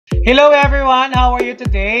Hello everyone, how are you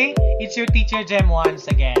today? It's your teacher Jem once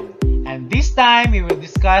again. And this time we will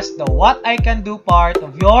discuss the what I can do part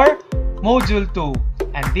of your module 2.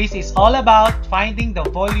 And this is all about finding the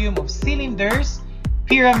volume of cylinders,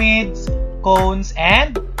 pyramids, cones,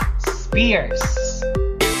 and spheres.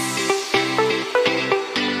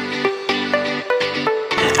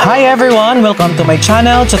 Hi everyone! Welcome to my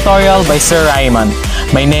channel, Tutorial by Sir Rymon.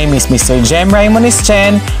 My name is Mr. Jem Rymon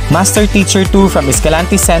Master Teacher 2 from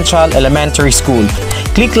Escalante Central Elementary School.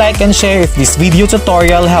 Click like and share if this video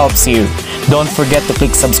tutorial helps you. Don't forget to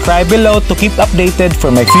click subscribe below to keep updated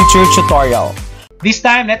for my future tutorial. This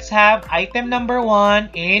time, let's have item number 1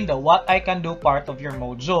 in the what I can do part of your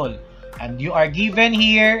module. And you are given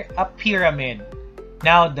here a pyramid.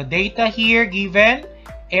 Now, the data here given,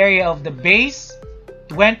 area of the base,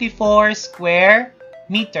 24 square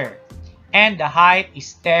meter. And the height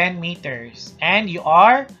is 10 meters. And you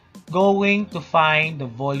are going to find the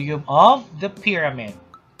volume of the pyramid.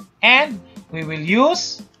 And we will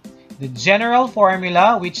use the general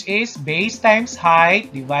formula, which is base times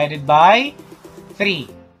height divided by 3.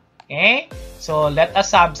 Okay? So let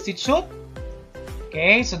us substitute.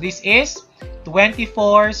 Okay? So this is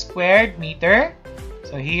 24 squared meter.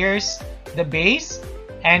 So here's the base.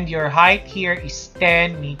 And your height here is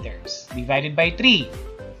 10 meters divided by 3.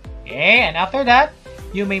 Okay, and after that,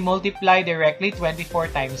 you may multiply directly 24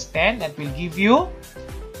 times 10. That will give you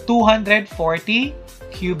 240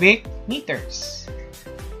 cubic meters.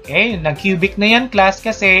 Okay, yung cubic na yan, class,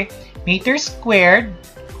 kasi meter squared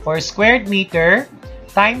or squared meter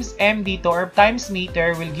times m dito or times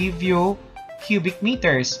meter will give you cubic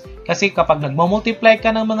meters. Kasi kapag nagmo-multiply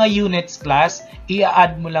ka ng mga units, class,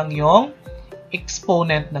 i-add mo lang yung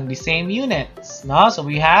exponent ng the same units, no? So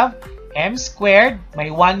we have m squared, may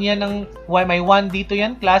 1 yan ng may 1 dito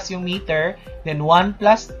yan, class, yung meter, then 1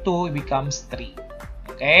 plus 2 becomes 3.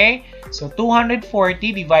 Okay? So 240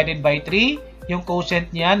 divided by 3, yung quotient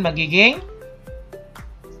niyan magiging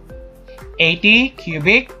 80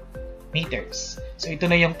 cubic meters. So ito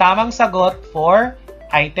na yung tamang sagot for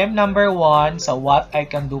item number 1 sa what I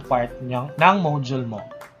can do part ng module mo.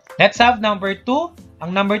 Let's have number 2.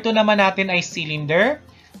 Ang number 2 naman natin ay cylinder.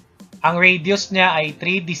 Ang radius niya ay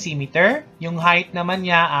 3 decimeter. Yung height naman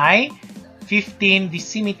niya ay 15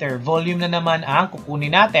 decimeter. Volume na naman ang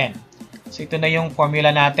kukunin natin. So ito na yung formula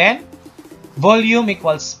natin. Volume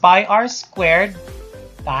equals pi r squared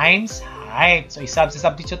times height. So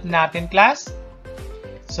isubstitute natin, class.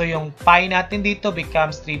 So yung pi natin dito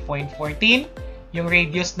becomes 3.14. Yung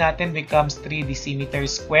radius natin becomes 3 decimeter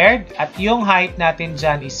squared. At yung height natin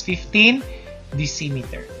dyan is 15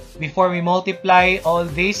 decimeter. Before we multiply all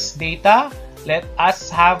this data, let us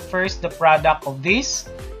have first the product of this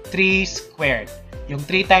 3 squared. Yung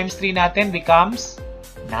 3 times 3 natin becomes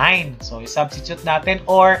 9. So, substitute natin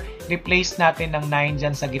or replace natin ng 9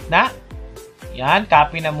 dyan sa gitna. Yan,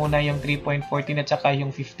 copy na muna yung 3.14 at saka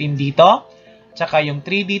yung 15 dito. At saka yung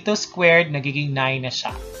 3 dito squared, nagiging 9 na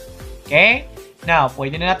siya. Okay? Now,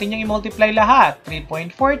 pwede na natin yung i-multiply lahat.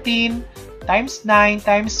 3.14 times 9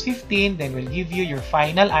 times 15, then will give you your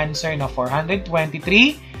final answer na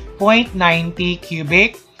 423.90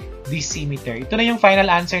 cubic decimeter. Ito na yung final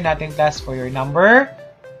answer natin, class, for your number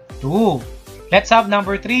 2. Let's have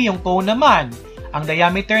number 3, yung cone naman. Ang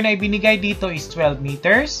diameter na ibinigay dito is 12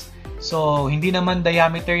 meters. So, hindi naman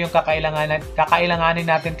diameter yung kakailanganin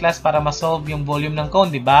natin, class, para ma-solve yung volume ng cone,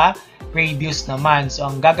 di ba? Radius naman. So,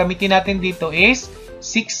 ang gagamitin natin dito is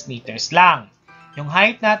 6 meters lang. Yung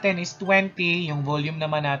height natin is 20, yung volume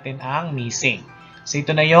naman natin ang missing. So,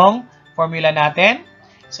 ito na yung formula natin.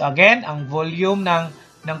 So, again, ang volume ng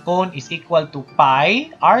cone is equal to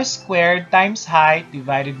pi r squared times height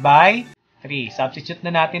divided by 3. Substitute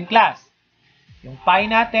na natin, class. Yung pi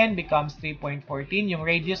natin becomes 3.14. Yung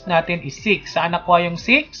radius natin is 6. Saan nakuha yung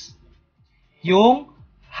 6? Yung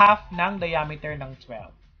half ng diameter ng 12.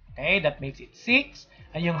 Okay, that makes it 6.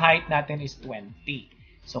 And yung height natin is 20.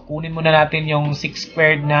 So, kunin muna natin yung 6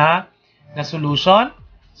 squared na solution.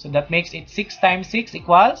 So, that makes it 6 times 6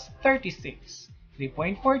 equals 36.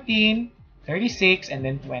 3.14, 36, and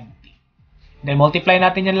then 20. Then, multiply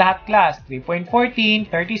natin yung lahat, class.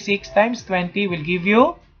 3.14, 36 times 20 will give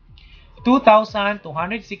you 2,260.80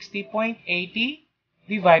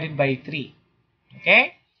 divided by 3.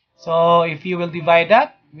 Okay? So, if you will divide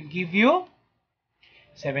that, it will give you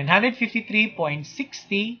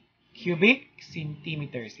 753.60 cubic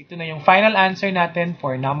centimeters. Ito na yung final answer natin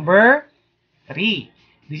for number 3.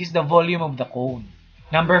 This is the volume of the cone.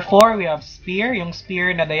 Number 4, we have sphere. Yung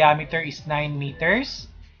sphere na diameter is 9 meters.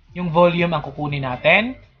 Yung volume ang kukunin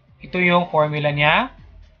natin. Ito yung formula niya.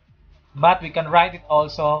 But we can write it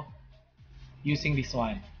also using this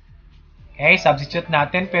one. Okay, substitute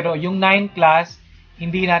natin. Pero yung 9 class,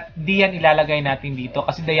 hindi yan ilalagay natin dito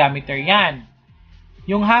kasi diameter yan.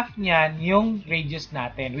 Yung half niyan, yung radius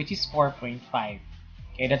natin, which is 4.5.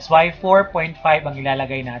 Okay, that's why 4.5 ang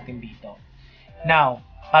ilalagay natin dito. Now,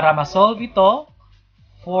 para ma-solve ito,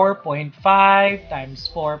 4.5 times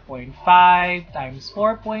 4.5 times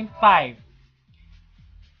 4.5.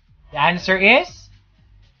 The answer is,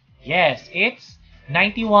 yes, it's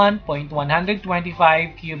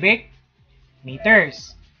 91.125 cubic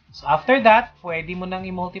meters. So after that, pwede mo nang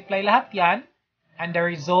i-multiply lahat yan, and the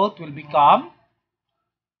result will become,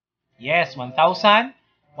 yes,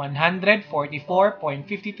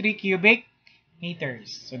 1,144.53 cubic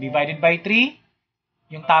meters. So divided by 3,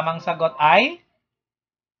 yung tamang sagot ay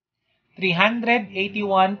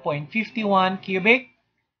 381.51 cubic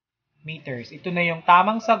meters. Ito na yung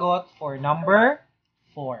tamang sagot for number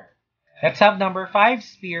 4. Let's have number 5,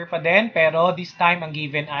 sphere pa din, pero this time ang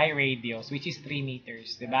given ay radius, which is 3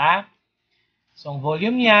 meters. Diba? So, ang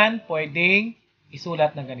volume yan, pwedeng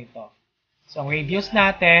isulat na ganito. So, ang radius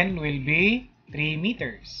natin will be 3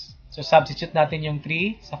 meters. So, substitute natin yung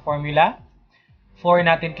 3 sa formula. 4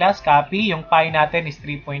 natin class, copy. Yung pi natin is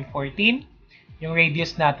 3.14. Yung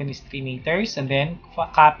radius natin is 3 meters. And then,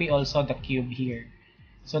 copy also the cube here.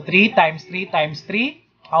 So, 3 times 3 times 3,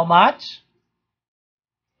 how much?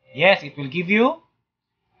 Yes, it will give you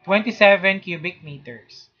 27 cubic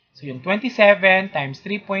meters. So, yung 27 times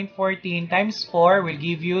 3.14 times 4 will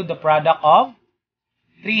give you the product of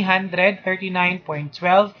 339.12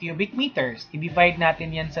 cubic meters. I-divide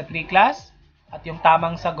natin yan sa 3 class. At yung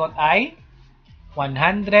tamang sagot ay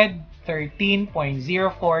 113.04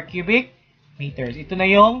 cubic meters. Ito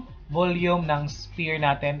na yung volume ng sphere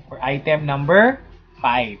natin for item number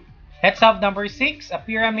 5. Let's have number 6. A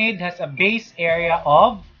pyramid has a base area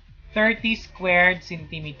of 30 squared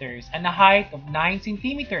centimeters and a height of 9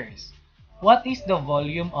 centimeters. What is the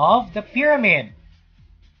volume of the pyramid?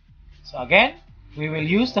 So again, we will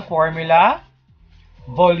use the formula.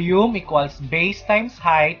 Volume equals base times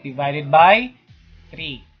height divided by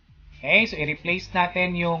 3. Okay, so i-replace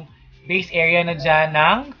natin yung base area na dyan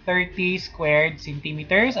ng 30 squared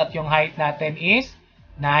centimeters at yung height natin is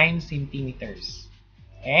 9 centimeters.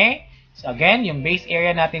 Okay, so again, yung base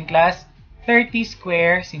area natin class, 30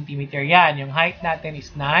 square centimeter yan. Yung height natin is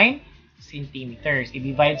 9 centimeters.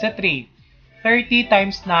 I-divide sa 3. 30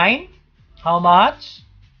 times 9, how much?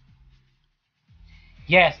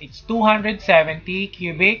 Yes, it's 270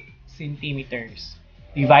 cubic centimeters.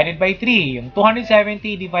 Divided by 3. Yung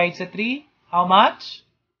 270 divided sa 3, how much?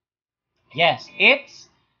 Yes, it's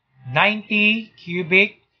 90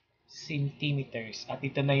 cubic centimeters. At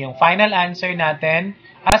ito na yung final answer natin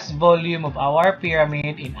as volume of our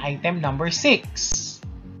pyramid in item number 6.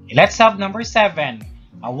 Let's have number 7.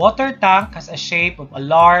 A water tank has a shape of a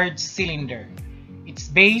large cylinder. Its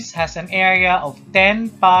base has an area of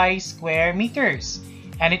 10 pi square meters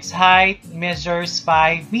and its height measures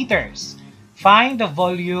 5 meters. Find the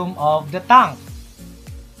volume of the tank.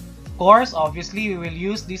 Of course, obviously, we will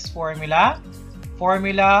use this formula.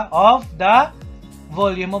 Formula of the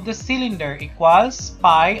volume of the cylinder equals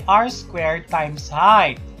pi r squared times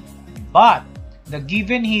height. But the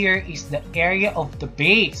given here is the area of the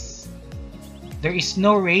base. There is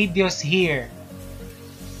no radius here.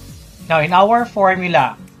 Now, in our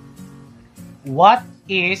formula, what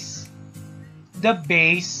is the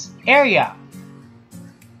base area?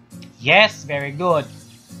 Yes, very good.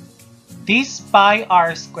 This pi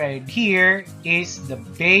r squared here is the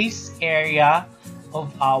base area of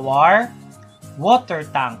our water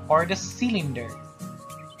tank or the cylinder.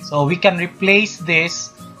 So, we can replace this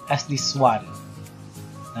as this one.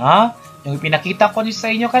 Yung pinakita ko sa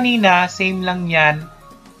inyo kanina, same lang yan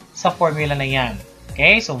sa formula na yan.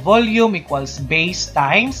 Okay? So, volume equals base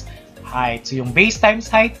times height. So, yung base times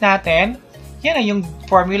height natin, yan ay yung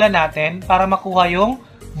formula natin para makuha yung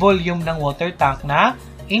volume ng water tank na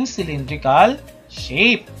in cylindrical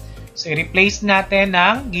shape. So, i-replace natin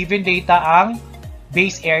ng given data ang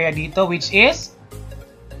base area dito, which is,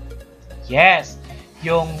 yes,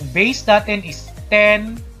 yung base natin is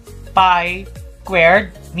 10 pi squared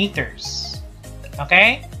meters.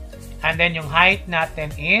 Okay? And then yung height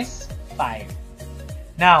natin is 5.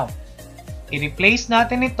 Now, i-replace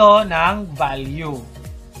natin ito ng value.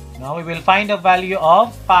 Now, we will find the value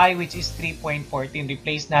of pi, which is 3.14.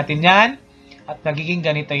 Replace natin yan at magiging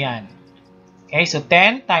ganito yan. Okay, so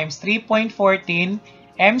 10 times 3.14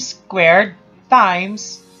 m squared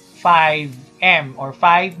times 5m or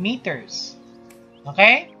 5 meters.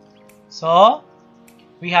 Okay? So,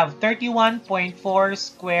 we have 31.4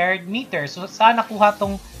 squared meters. So, saan nakuha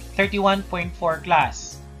tong 31.4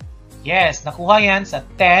 class? Yes, nakuha yan sa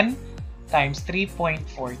 10 times 3.14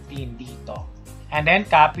 dito. And then,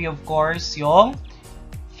 copy of course yung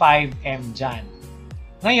 5m dyan.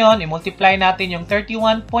 Ngayon, i-multiply natin yung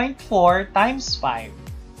 31.4 times 5.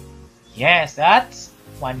 Yes, that's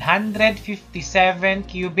 157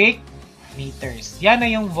 cubic meters. Yan na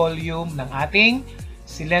yung volume ng ating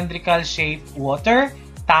cylindrical shape water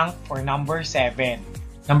tank for number 7.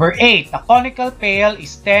 Number 8, a conical pail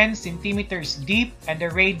is 10 centimeters deep and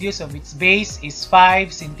the radius of its base is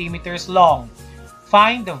 5 centimeters long.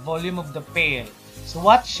 Find the volume of the pail. So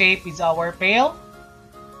what shape is our pail?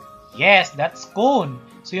 Yes, that's cone.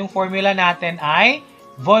 So yung formula natin ay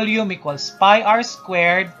volume equals pi r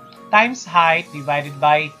squared times height divided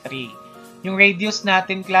by 3. Yung radius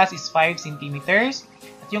natin, class, is 5 centimeters.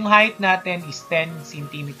 At yung height natin is 10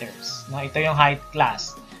 centimeters. No, ito yung height,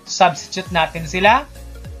 class. Substitute natin sila.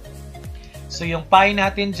 So yung pi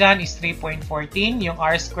natin dyan is 3.14. Yung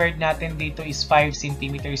r squared natin dito is 5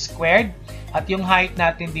 centimeters squared. At yung height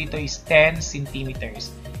natin dito is 10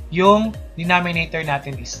 centimeters. Yung denominator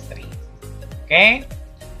natin is 3. Okay?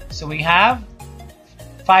 So we have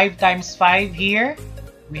 5 times 5 here.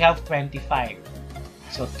 We have 25.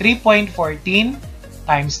 So 3.14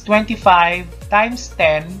 times 25 times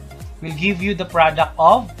 10 will give you the product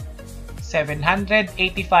of 785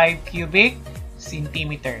 cubic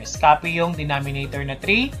centimeters. Copy yung denominator na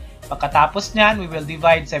 3. Pagkatapos nyan, we will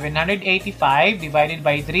divide 785 divided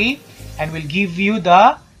by 3 and will give you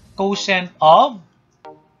the quotient of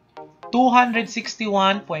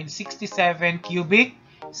 261.67 cubic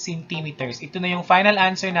centimeters. Ito na yung final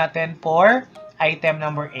answer natin for item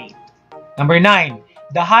number 8. Number 9.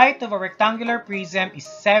 The height of a rectangular prism is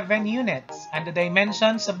 7 units and the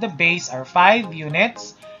dimensions of the base are 5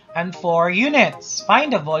 units and 4 units.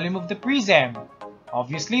 Find the volume of the prism.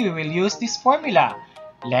 Obviously, we will use this formula.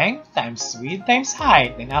 Length times width times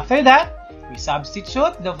height. And after that, we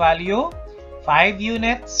substitute the value 5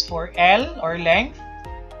 units for L or length,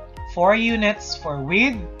 4 units for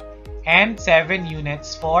width, and 7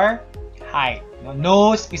 units for height. Now,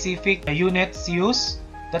 no specific units used.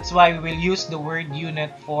 That's why we will use the word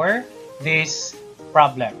unit for this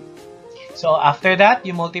problem. So after that,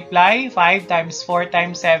 you multiply 5 times 4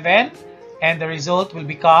 times 7 and the result will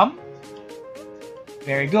become,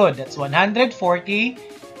 very good, that's 140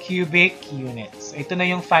 cubic units. Ito na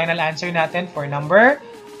yung final answer natin for number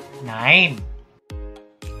 9.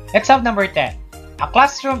 Let's have number 10. A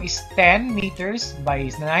classroom is 10 meters by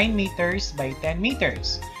 9 meters by 10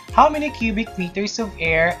 meters. How many cubic meters of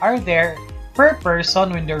air are there per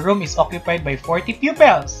person when the room is occupied by 40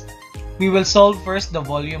 pupils? We will solve first the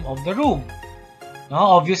volume of the room. No,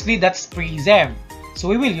 obviously, that's prism. So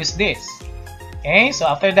we will use this. Okay, so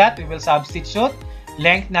after that, we will substitute.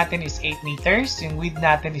 Length natin is 8 meters. Yung width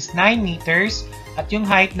natin is 9 meters. At yung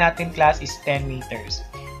height natin, class, is 10 meters.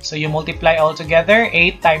 So you multiply all together.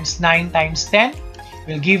 8 times 9 times 10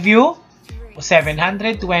 will give you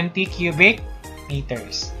 720 cubic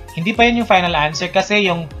meters. Hindi pa yun yung final answer kasi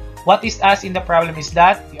yung what is asked in the problem is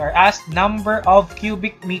that we are asked number of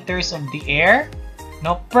cubic meters of the air,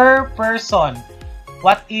 no, per person.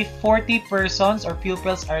 What if 40 persons or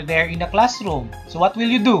pupils are there in the classroom? So what will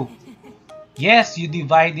you do? Yes, you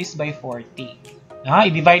divide this by 40.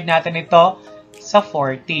 I-divide natin ito sa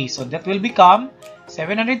 40. So that will become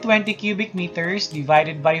 720 cubic meters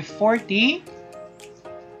divided by 40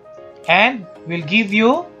 and will give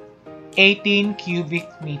you 18 cubic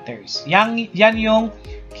meters. Yan yung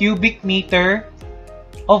cubic meter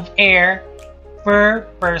of air per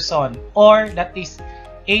person, or that is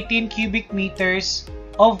 18 cubic meters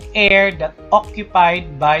of air that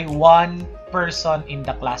occupied by one person in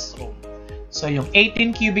the classroom. So yung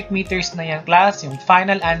 18 cubic meters na yan, class, yung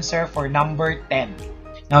final answer for number 10.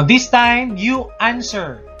 Now this time, you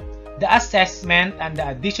answer the assessment and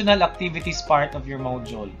the additional activities part of your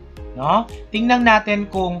module. No? Tingnan natin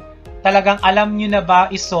kung talagang alam nyo na ba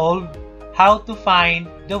isolve how to find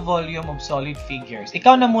the volume of solid figures.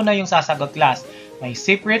 Ikaw na muna yung sasagot, class. May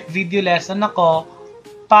separate video lesson ako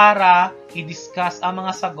para i-discuss ang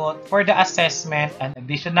mga sagot for the assessment and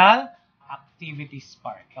additional activities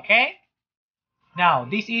part. Okay? Now,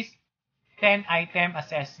 this is 10-item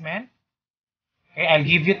assessment. Okay, I'll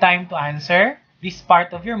give you time to answer this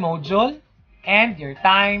part of your module and your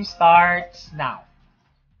time starts now.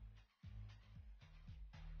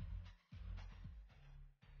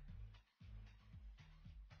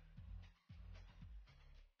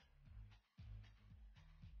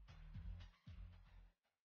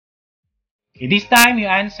 Okay, this time you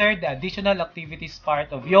answered the additional activities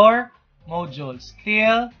part of your module.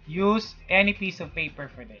 Still use any piece of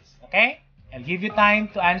paper for this. Okay? I'll give you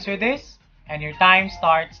time to answer this and your time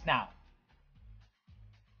starts now.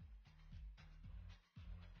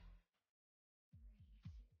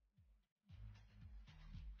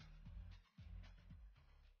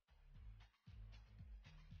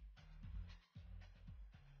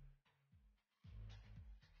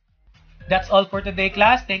 That's all for today,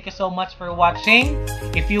 class. Thank you so much for watching.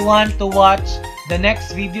 If you want to watch the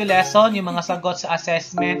next video lesson, yung mga sagot sa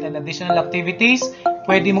assessment and additional activities,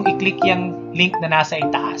 pwede mong i-click yung link na nasa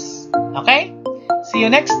itaas. Okay? See you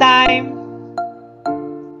next time!